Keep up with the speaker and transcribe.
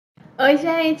Oi,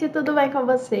 gente, tudo bem com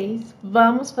vocês?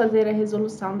 Vamos fazer a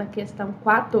resolução da questão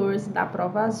 14 da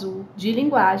Prova Azul de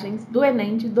Linguagens do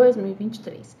Enem de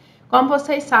 2023. Como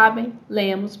vocês sabem,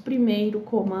 lemos primeiro o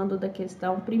comando da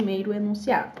questão, primeiro o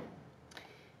enunciado.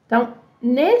 Então,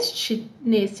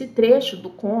 nesse trecho do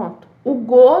conto, o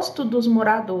gosto dos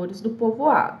moradores do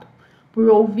povoado por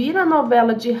ouvir a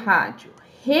novela de rádio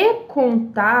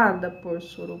recontada por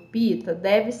Soropita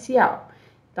deve-se ao.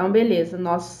 Então, beleza,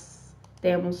 nós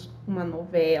temos uma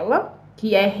novela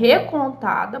que é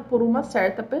recontada por uma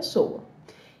certa pessoa.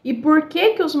 E por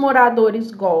que os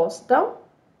moradores gostam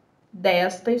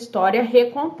desta história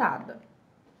recontada?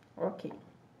 Ok.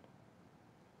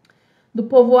 Do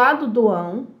povoado do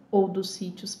Dão, ou dos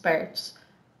sítios perto,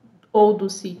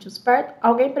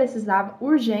 alguém precisava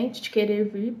urgente de querer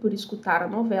vir por escutar a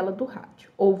novela do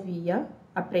rádio. Ouvia,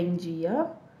 aprendia,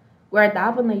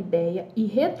 guardava na ideia e,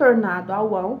 retornado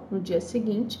ao Ão no dia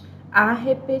seguinte, a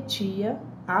repetia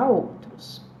a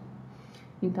outros.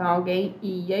 Então, alguém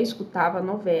ia, escutava a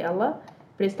novela,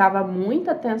 prestava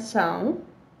muita atenção,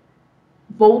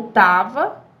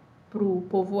 voltava para o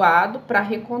povoado para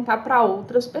recontar para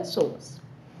outras pessoas.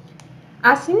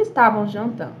 Assim estavam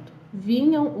jantando.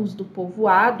 Vinham os do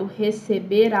povoado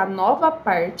receber a nova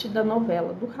parte da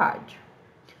novela do rádio.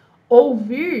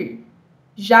 Ouvir,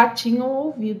 já tinham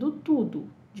ouvido tudo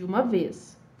de uma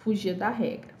vez, fugia da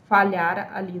regra. Falhara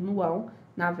ali no Ão,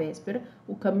 na véspera,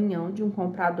 o caminhão de um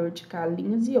comprador de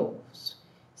galinhas e ovos,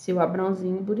 seu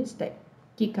Abrãozinho Buristém,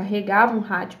 que carregava um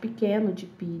rádio pequeno de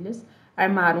pilhas,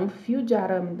 armaram um fio de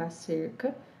arame da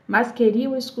cerca, mas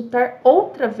queriam escutar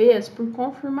outra vez por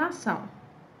confirmação.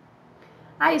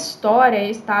 A história é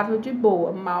estável de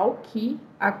boa, mal que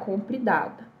a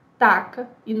compridada, taca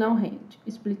e não rende,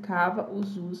 explicava o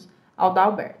Zuz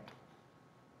Adalberto.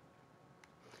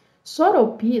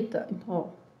 Soropita,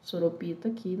 Soropita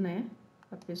aqui, né?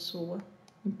 A pessoa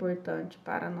importante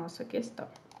para a nossa questão.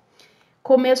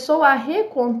 Começou a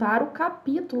recontar o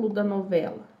capítulo da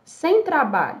novela. Sem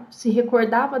trabalho, se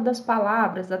recordava das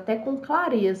palavras até com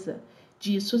clareza.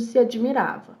 Disso se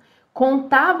admirava.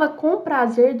 Contava com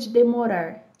prazer de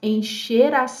demorar,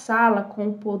 encher a sala com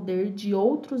o poder de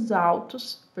outros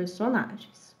altos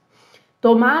personagens.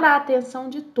 Tomar a atenção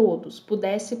de todos,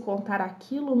 pudesse contar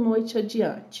aquilo noite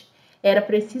adiante. Era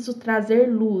preciso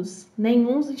trazer luz,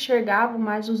 nenhuns enxergavam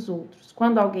mais os outros.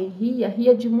 Quando alguém ria,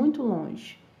 ria de muito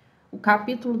longe. O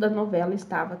capítulo da novela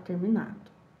estava terminando.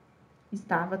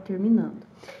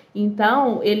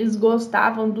 Então, eles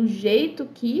gostavam do jeito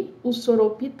que o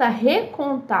Soropita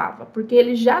recontava, porque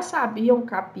eles já sabiam o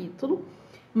capítulo,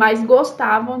 mas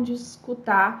gostavam de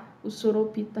escutar o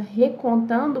Soropita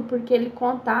recontando, porque ele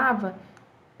contava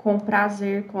com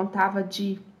prazer, contava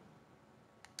de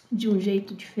um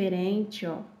jeito diferente,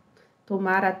 ó.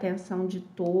 Tomar a atenção de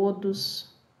todos,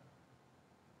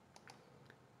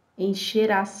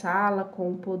 encher a sala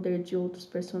com o poder de outros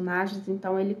personagens.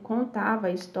 Então, ele contava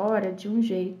a história de um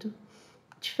jeito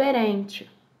diferente.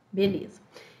 Beleza.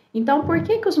 Então, por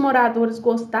que os moradores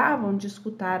gostavam de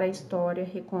escutar a história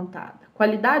recontada?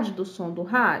 Qualidade do som do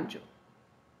rádio?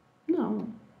 Não.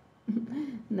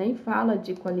 Nem fala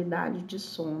de qualidade de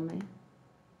som, né?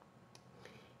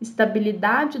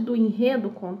 Estabilidade do enredo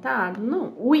contado?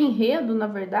 Não. O enredo, na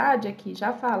verdade, aqui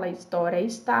já fala, a história é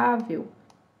estável.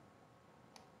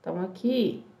 Então,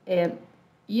 aqui,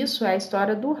 isso é a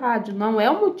história do rádio. Não é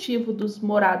o motivo dos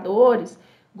moradores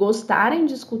gostarem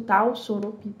de escutar o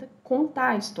Soropita contar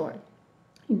a história.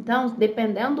 Então,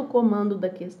 dependendo do comando da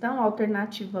questão, a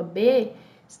alternativa B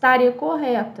estaria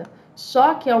correta.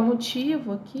 Só que é o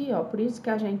motivo aqui, ó, por isso que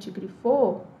a gente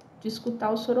grifou, de escutar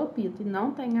o Soropita, e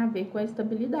não tem a ver com a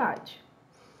estabilidade.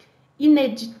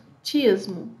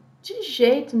 Ineditismo? De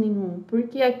jeito nenhum,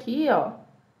 porque aqui, ó,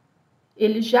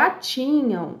 eles já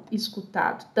tinham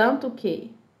escutado, tanto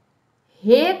que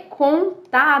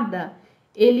recontada,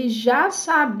 eles já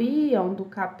sabiam do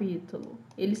capítulo,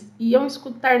 eles iam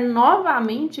escutar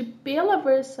novamente pela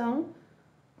versão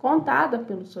contada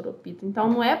pelo Soropita. Então,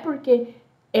 não é porque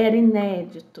era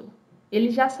inédito,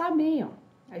 eles já sabiam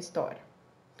a história.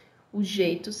 O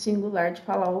jeito singular de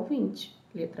falar ouvinte,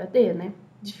 letra D, né?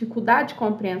 Dificuldade de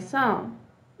compreensão?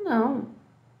 Não.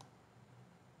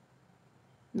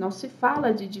 Não se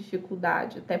fala de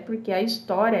dificuldade, até porque a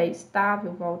história é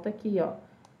estável, volta aqui, ó.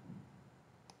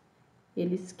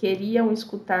 Eles queriam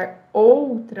escutar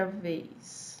outra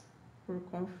vez, por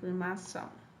confirmação.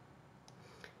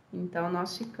 Então,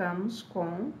 nós ficamos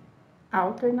com a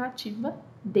alternativa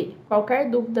D.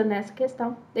 Qualquer dúvida nessa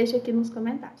questão, deixa aqui nos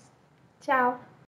comentários. Tchau!